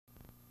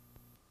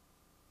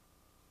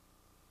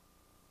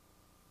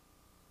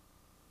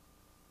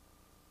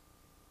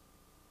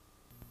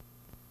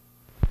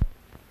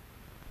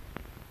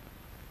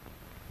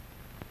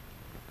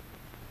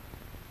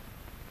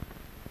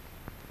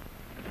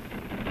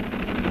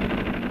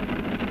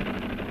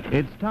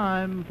It's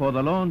time for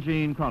the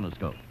Longines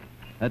Chronoscope,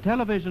 a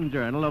television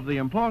journal of the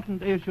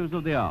important issues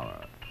of the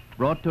hour,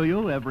 brought to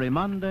you every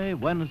Monday,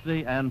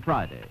 Wednesday, and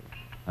Friday.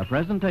 A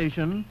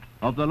presentation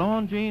of the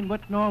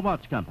Longines-Wittnauer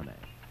Watch Company,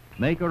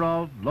 maker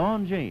of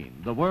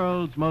Longines, the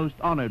world's most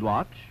honored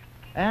watch,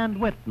 and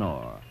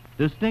Wittnauer,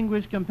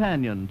 distinguished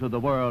companion to the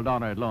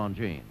world-honored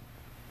Longines.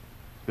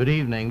 Good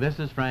evening, this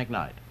is Frank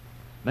Knight.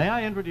 May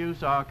I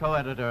introduce our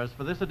co-editors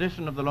for this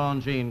edition of the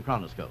Longines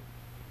Chronoscope?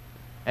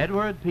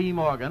 Edward P.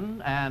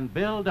 Morgan and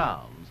Bill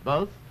Downs,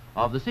 both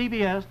of the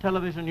CBS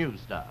television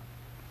news staff.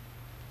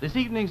 This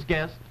evening's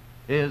guest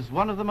is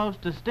one of the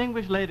most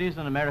distinguished ladies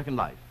in American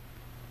life,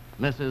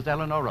 Mrs.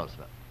 Eleanor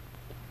Roosevelt.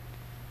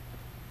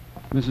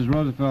 Mrs.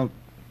 Roosevelt,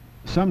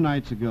 some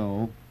nights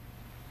ago,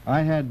 I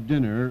had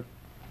dinner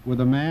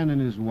with a man and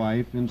his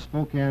wife in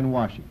Spokane,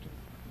 Washington.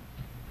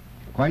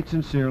 Quite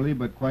sincerely,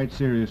 but quite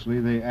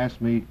seriously, they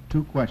asked me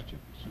two questions.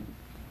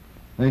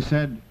 They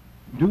said,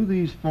 do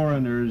these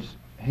foreigners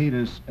hate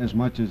us as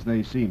much as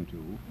they seem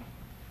to?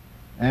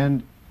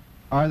 And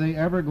are they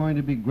ever going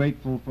to be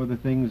grateful for the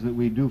things that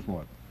we do for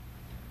them?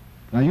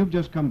 Now, you've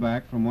just come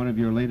back from one of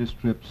your latest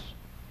trips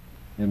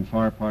in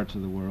far parts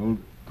of the world.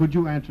 Could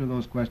you answer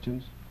those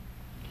questions?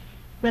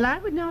 Well, I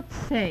would not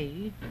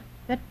say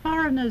that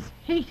foreigners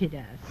hated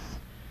us.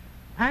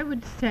 I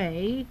would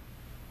say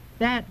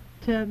that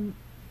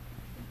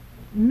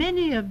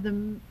many of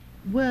them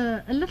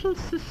were a little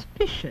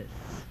suspicious,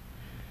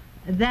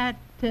 that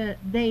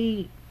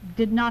they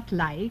did not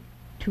like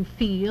to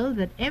feel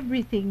that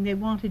everything they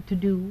wanted to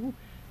do,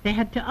 they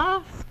had to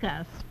ask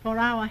us for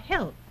our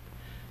help,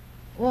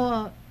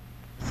 or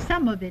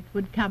some of it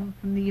would come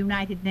from the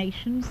United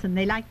Nations, and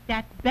they liked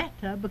that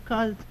better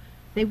because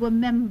they were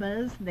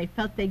members, and they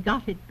felt they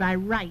got it by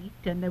right,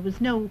 and there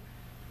was no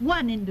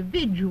one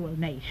individual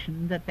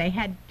nation that they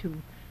had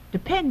to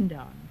depend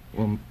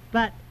on.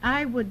 But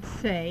I would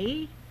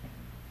say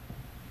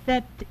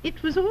that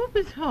it was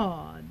always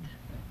hard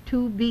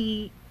to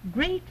be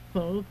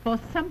grateful for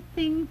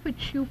something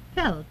which you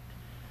felt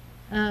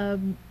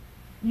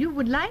you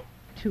would like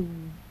to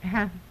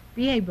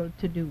be able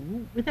to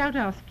do without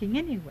asking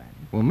anyone.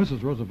 Well,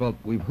 Mrs. Roosevelt,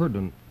 we've heard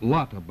a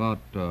lot about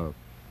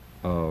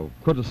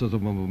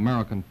criticism of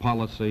American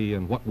policy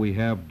and what we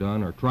have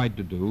done or tried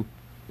to do.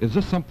 Is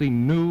this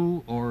something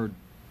new, or,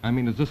 I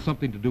mean, is this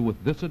something to do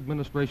with this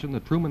administration,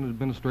 the Truman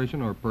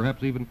administration, or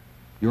perhaps even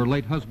your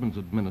late husband's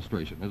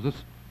administration? Is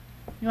this?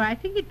 No, I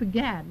think it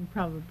began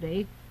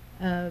probably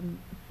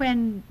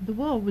when the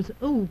war was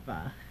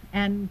over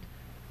and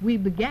we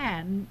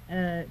began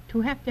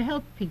to have to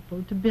help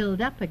people to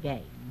build up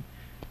again.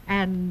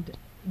 And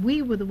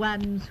we were the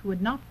ones who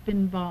had not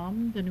been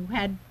bombed and who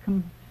had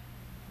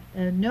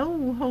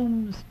no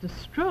homes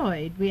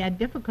destroyed. We had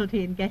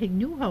difficulty in getting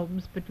new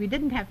homes, but we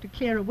didn't have to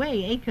clear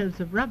away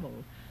acres of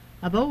rubble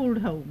of old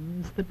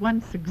homes that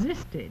once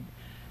existed.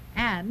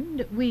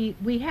 And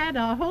we had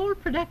our whole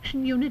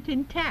production unit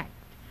intact,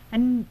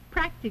 and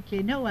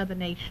practically no other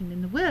nation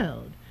in the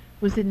world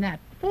was in that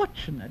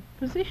fortunate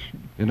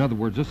position. In other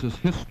words, this is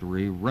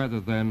history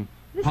rather than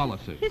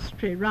policy. This is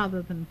history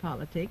rather than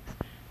politics.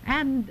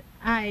 And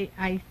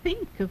I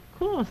think, of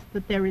course,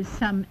 that there is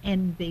some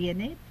envy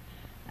in it.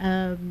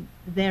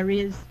 There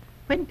is,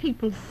 when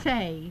people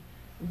say,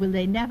 will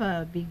they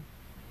never be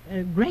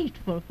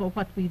grateful for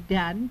what we've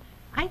done,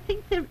 I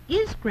think there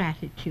is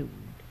gratitude.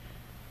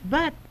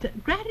 But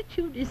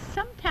gratitude is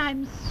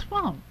sometimes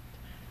swamped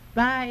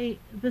by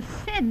the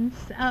sense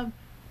of,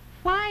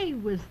 why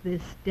was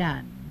this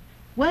done?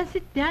 Was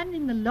it done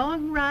in the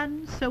long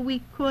run so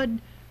we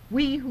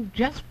who've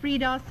just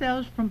freed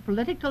ourselves from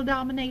political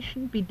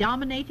domination, be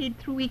dominated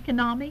through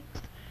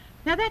economics?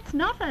 Now, that's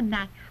not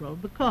unnatural,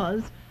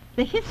 because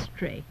the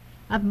history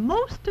of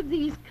most of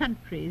these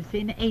countries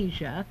in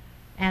Asia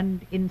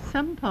and in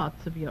some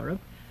parts of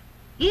Europe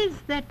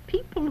is that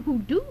people who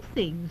do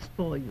things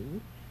for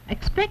you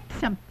expect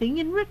something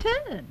in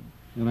return.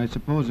 And I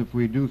suppose if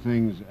we do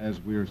things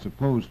as we're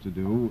supposed to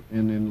do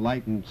in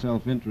enlightened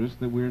self-interest,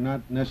 that we're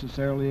not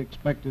necessarily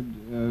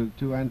expected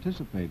to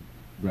anticipate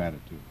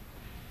gratitude.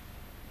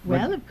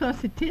 Well, of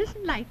course, it is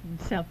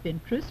enlightened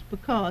self-interest,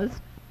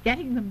 because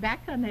getting them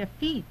back on their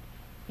feet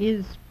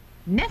is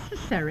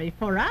necessary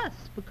for us,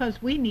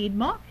 because we need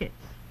markets.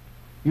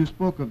 You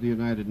spoke of the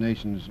United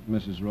Nations,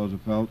 Mrs.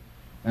 Roosevelt,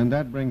 and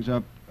that brings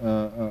up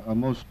a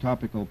most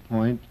topical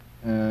point,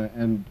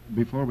 and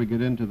before we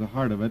get into the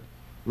heart of it,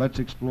 let's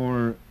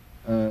explore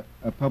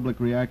a public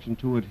reaction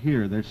to it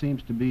here. There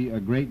seems to be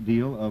a great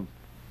deal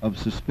of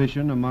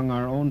suspicion among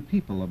our own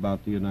people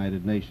about the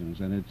United Nations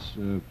and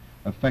its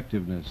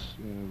effectiveness.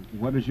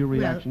 What is your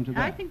reaction to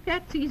that? I think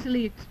that's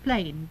easily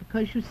explained,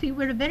 because you see,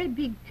 we're a very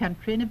big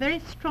country and a very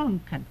strong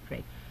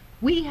country.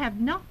 We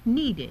have not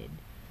needed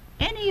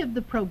any of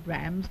the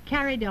programs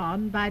carried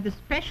on by the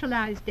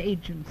specialized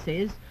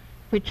agencies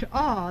which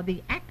are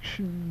the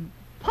action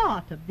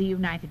part of the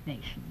United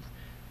Nations.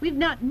 We've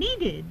not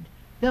needed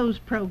those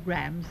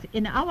programs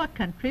in our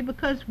country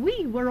because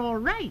we were all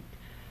right.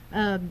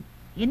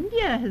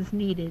 India has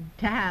needed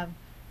to have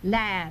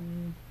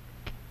land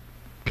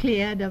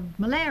cleared of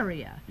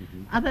malaria.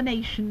 Other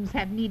nations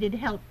have needed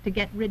help to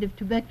get rid of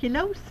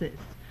tuberculosis.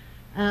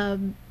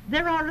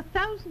 There are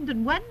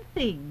 1,001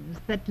 things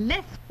that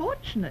less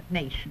fortunate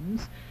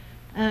nations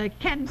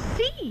can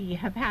see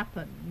have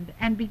happened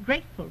and be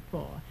grateful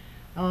for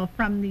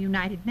from the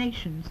United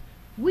Nations.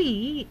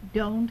 We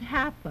don't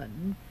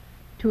happen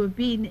to have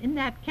been in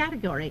that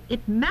category.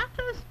 It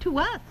matters to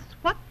us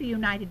what the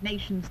United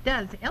Nations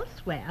does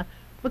elsewhere,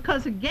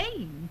 because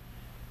again,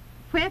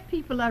 where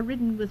people are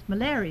ridden with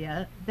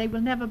malaria, they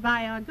will never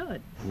buy our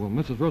goods. Well,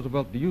 Mrs.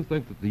 Roosevelt, do you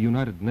think that the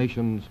United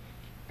Nations,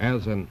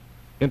 as an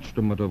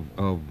instrument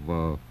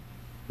of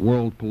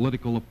world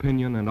political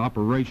opinion and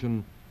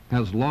operation,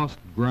 has lost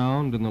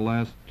ground in the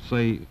last,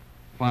 say,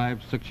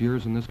 5, 6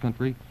 years in this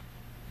country?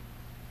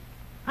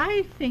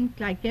 I think,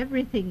 like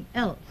everything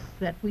else,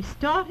 that we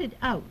started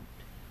out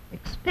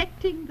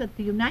expecting that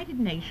the United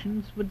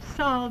Nations would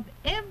solve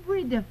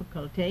every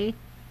difficulty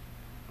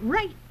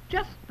right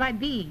just by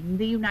being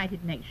the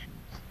United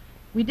Nations.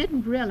 We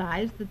didn't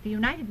realize that the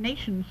United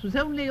Nations was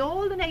only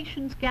all the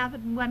nations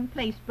gathered in one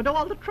place, but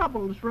all the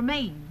troubles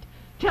remained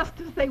just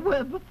as they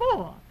were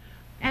before.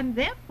 And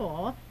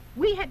therefore,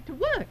 we had to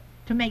work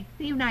to make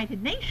the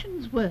United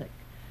Nations work.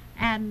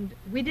 And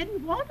we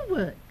didn't want to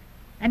work.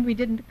 And we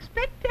didn't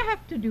expect to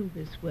have to do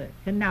this work.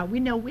 And now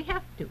we know we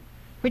have to,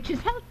 which is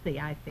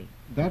healthy, I think.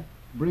 That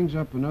brings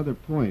up another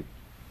point,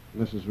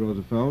 Mrs.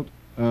 Roosevelt.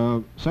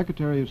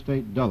 Secretary of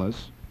State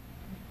Dulles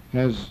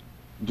has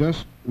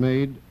just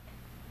made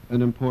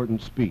an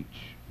important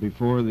speech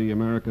before the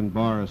American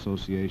Bar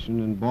Association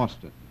in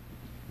Boston,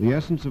 the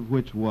essence of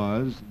which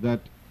was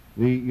that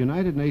the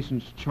United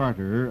Nations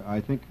Charter,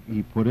 I think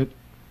he put it,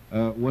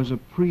 was a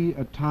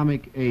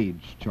pre-atomic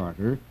age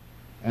charter,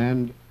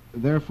 and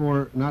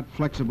therefore not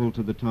flexible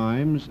to the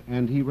times,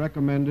 and he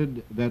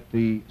recommended that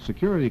the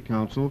Security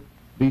Council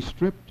be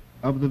stripped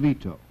of the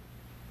veto,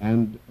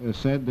 and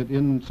said that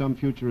in some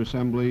future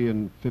assembly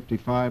in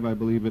 '55, I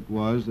believe it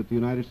was, that the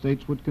United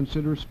States would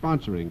consider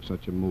sponsoring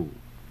such a move.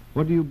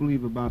 What do you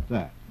believe about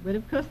that? Well,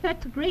 of course,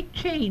 that's a great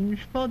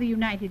change for the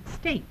United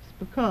States,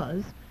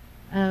 because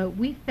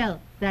we felt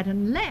that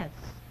unless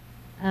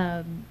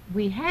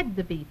we had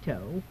the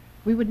veto,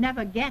 we would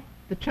never get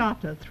the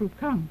charter through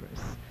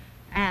Congress.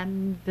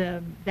 And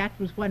that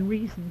was one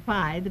reason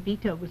why the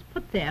veto was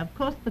put there. Of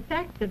course, the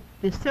fact that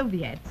the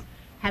Soviets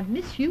have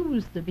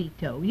misused the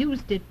veto,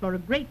 used it for a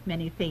great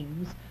many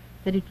things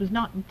that it was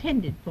not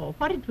intended for.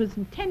 What it was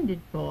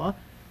intended for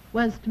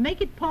was to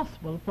make it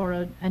possible for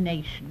a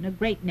nation, a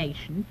great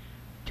nation,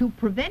 to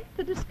prevent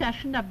the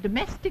discussion of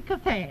domestic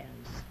affairs,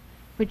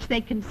 which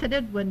they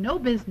considered were no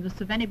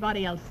business of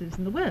anybody else's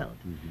in the world.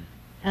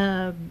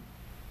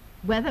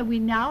 Whether we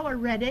now are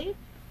ready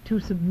to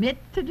submit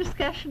to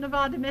discussion of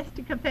our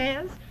domestic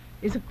affairs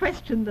is a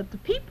question that the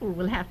people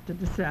will have to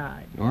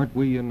decide. Aren't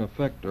we in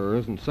effect, or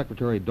isn't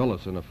Secretary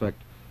Dulles in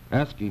effect,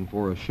 asking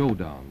for a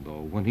showdown,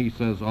 though, when he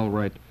says, all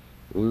right,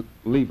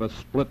 leave us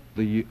split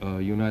the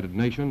United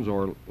Nations,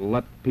 or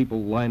let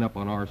people line up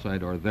on our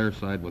side or their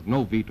side with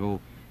no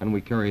veto, and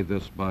we carry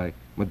this by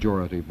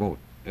majority vote?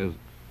 Do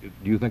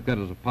you think that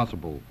is a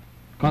possible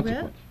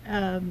consequence?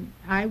 Well,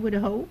 I would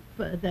hope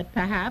that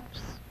perhaps,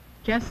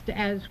 just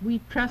as we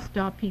trust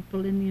our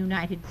people in the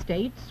United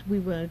States,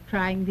 we were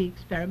trying the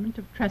experiment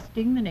of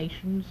trusting the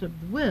nations of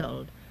the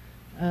world.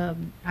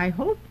 I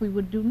hope we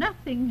would do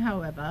nothing,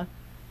 however,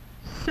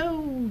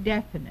 so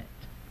definite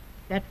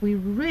that we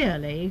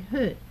really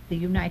hurt the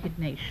United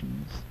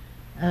Nations,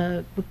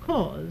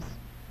 because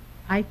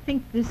I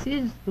think this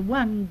is the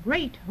one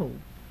great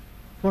hope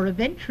for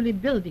eventually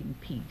building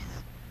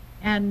peace.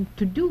 And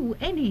to do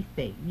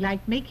anything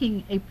like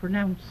making a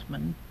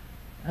pronouncement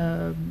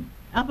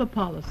of a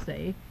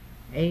policy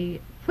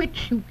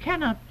which you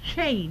cannot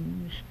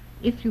change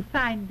if you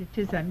find it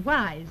is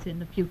unwise in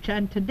the future.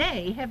 And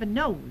today, heaven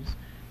knows,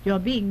 you're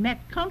being met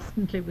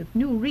constantly with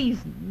new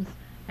reasons,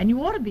 and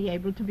you ought to be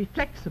able to be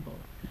flexible.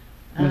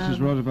 Mrs.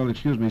 Roosevelt,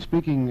 excuse me,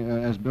 speaking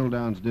as Bill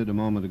Downs did a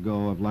moment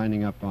ago of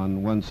lining up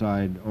on one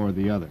side or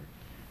the other,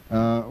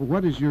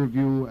 what is your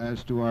view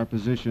as to our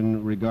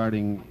position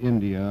regarding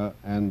India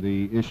and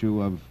the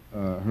issue of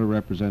her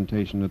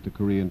representation at the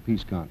Korean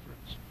Peace Conference?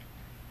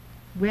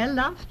 Well,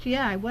 last year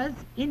I was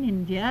in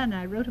India, and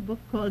I wrote a book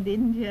called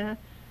India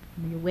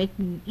and the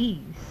Awakening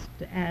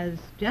East, as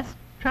just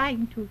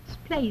trying to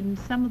explain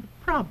some of the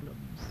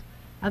problems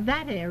of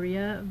that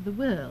area of the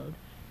world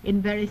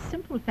in very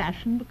simple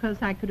fashion,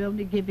 because I could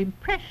only give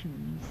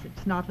impressions.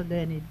 It's not a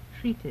learned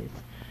treatise.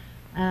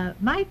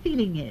 My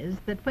feeling is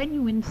that when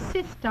you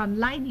insist on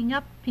lining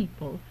up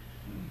people,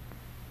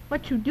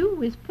 what you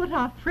do is put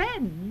our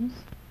friends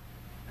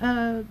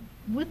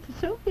with the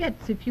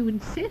Soviets, if you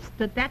insist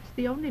that that's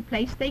the only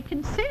place they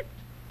can sit.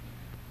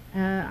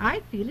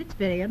 I feel it's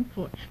very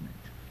unfortunate.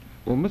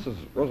 Well, Mrs.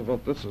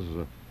 Roosevelt, this is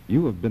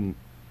you have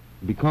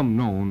become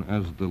known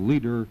as the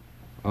leader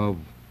of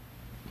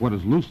what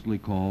is loosely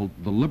called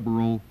the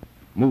liberal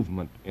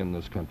movement in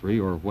this country,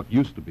 or what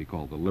used to be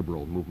called the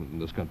liberal movement in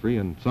this country,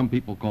 and some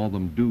people call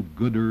them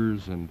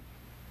do-gooders and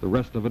the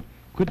rest of it.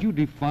 Could you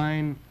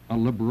define a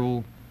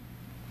liberal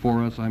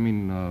for us? I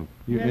mean,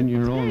 in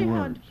your own It's very words.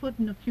 hard to put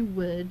in a few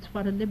words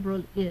what a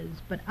liberal is,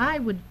 but I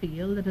would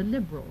feel that a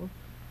liberal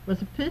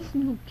was a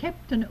person who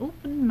kept an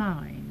open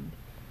mind,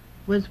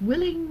 was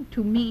willing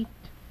to meet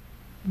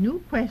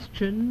new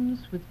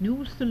questions with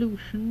new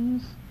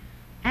solutions,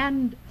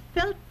 and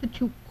felt that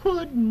you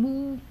could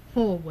move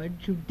forward.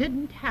 You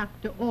didn't have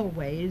to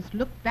always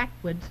look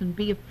backwards and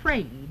be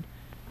afraid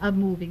of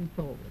moving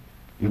forward.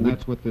 And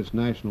that's what this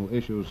National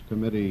Issues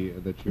Committee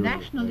that you're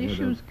National head of.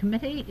 Issues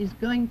Committee is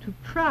going to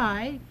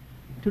try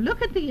to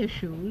look at the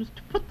issues,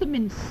 to put them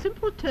in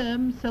simple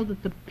terms so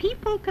that the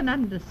people can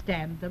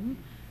understand them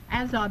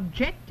as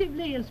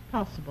objectively as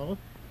possible,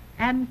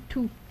 and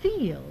to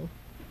feel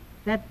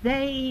that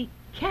they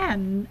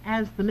can,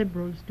 as the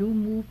liberals do,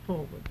 move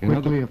forward.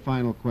 Quickly, a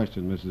final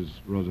question, Mrs.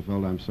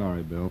 Roosevelt. I'm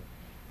sorry, Bill.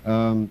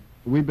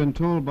 We've been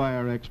told by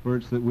our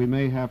experts that we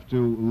may have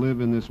to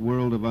live in this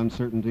world of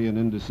uncertainty and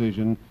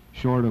indecision,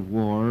 short of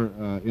war,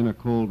 in a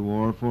Cold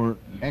War, for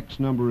X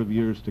number of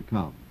years to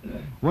come.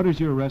 What is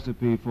your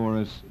recipe for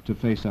us to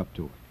face up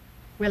to it?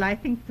 Well, I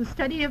think the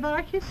study of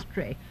our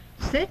history.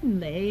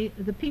 Certainly,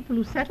 the people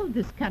who settled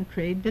this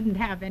country didn't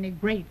have any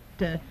great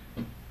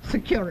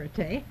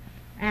security,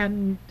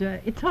 and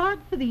it's hard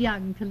for the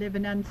young to live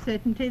in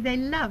uncertainty. They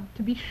love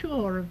to be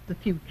sure of the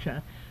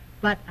future.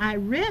 But I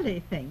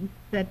really think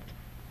that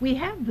we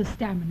have the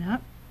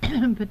stamina,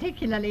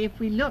 particularly if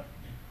we look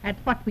at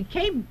what we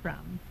came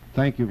from.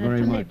 Thank you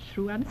very to much. live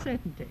through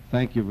uncertainty.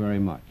 Thank you very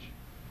much.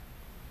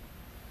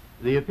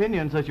 The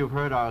opinions that you've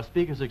heard our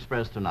speakers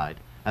express tonight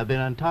have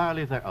been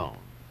entirely their own.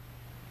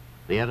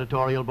 The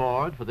editorial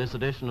board for this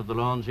edition of the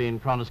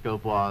Longines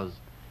Chronoscope was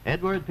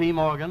Edward P.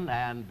 Morgan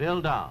and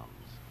Bill Downs,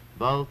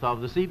 both of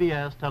the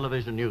CBS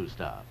television news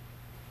staff.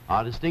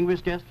 Our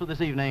distinguished guest for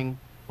this evening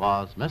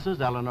was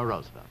Mrs. Eleanor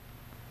Roosevelt.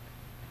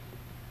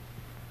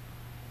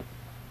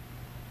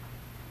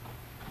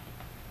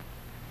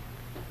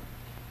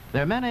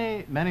 There are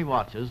many, many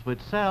watches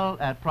which sell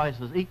at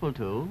prices equal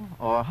to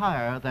or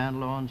higher than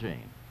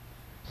Longines.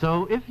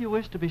 So if you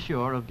wish to be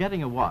sure of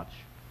getting a watch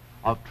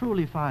of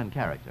truly fine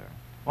character,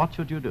 what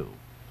should you do?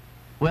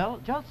 Well,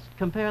 just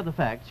compare the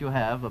facts you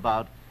have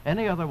about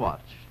any other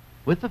watch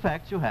with the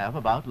facts you have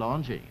about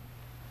Longines.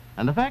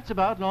 And the facts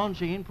about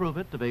Longines prove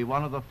it to be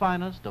one of the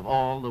finest of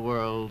all the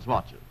world's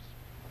watches.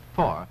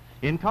 For,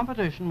 in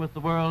competition with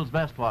the world's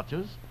best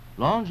watches,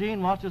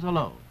 Longines watches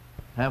alone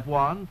have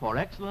won for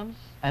excellence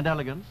and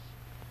elegance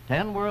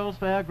 10 World's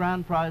Fair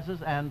grand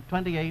prizes and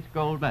 28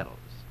 gold medals.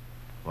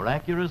 For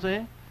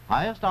accuracy,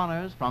 highest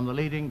honors from the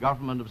leading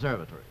government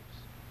observatories.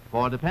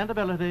 For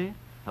dependability,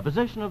 a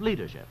position of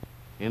leadership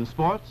in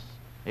sports,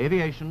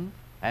 aviation,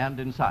 and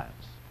in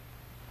science.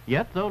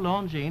 Yet, though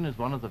Longines is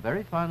one of the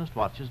very finest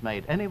watches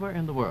made anywhere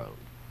in the world,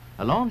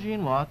 a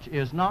Longines watch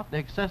is not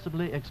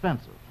excessively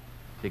expensive,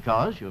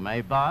 because you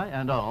may buy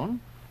and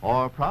own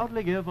or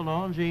proudly give a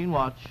Longines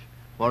watch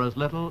for as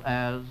little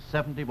as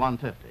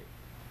 $71.50.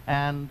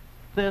 And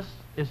this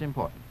is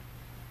important.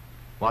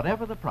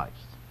 Whatever the price,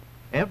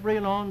 every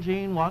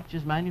Longines watch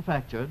is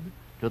manufactured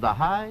to the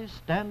high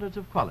standards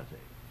of quality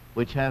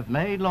which have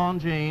made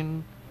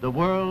Longines the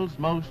world's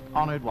most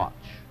honored watch,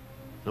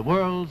 the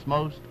world's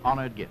most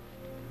honored gift.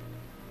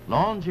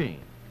 Longines,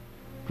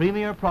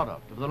 premier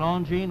product of the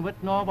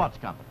Longines-Wittnauer Watch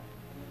Company,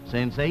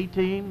 since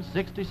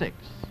 1866,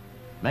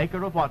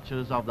 maker of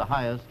watches of the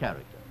highest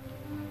character.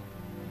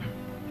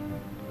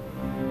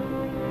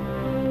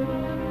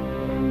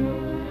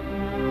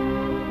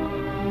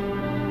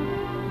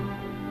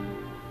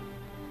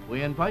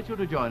 We invite you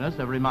to join us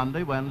every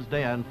Monday,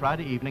 Wednesday, and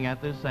Friday evening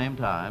at this same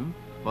time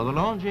for the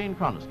Longines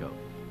Chronoscope,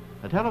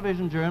 a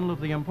television journal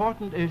of the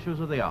important issues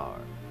of the hour,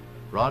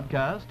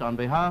 broadcast on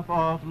behalf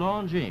of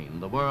Longines,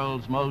 the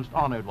world's most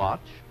honored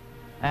watch,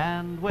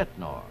 and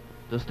Wittnauer,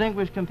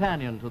 distinguished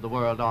companion to the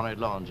world-honored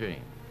Longines.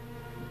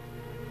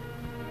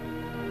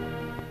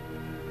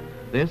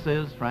 This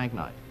is Frank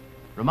Knight,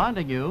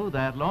 reminding you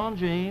that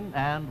Longines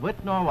and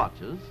Wittnauer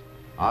watches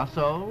are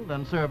sold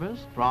and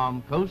serviced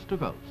from coast to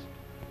coast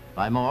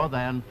by more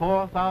than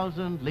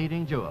 4,000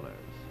 leading jewelers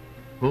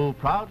who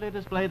proudly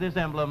display this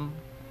emblem,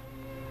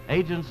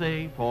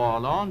 Agency for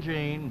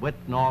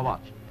Longines-Wittnauer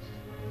Watches.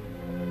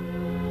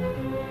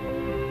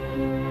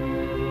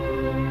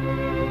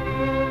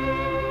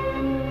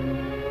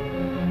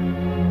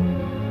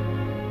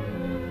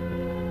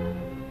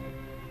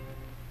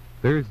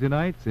 Thursday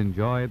nights,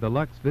 enjoy the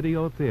Lux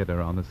Video Theater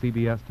on the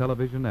CBS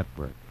television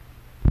network.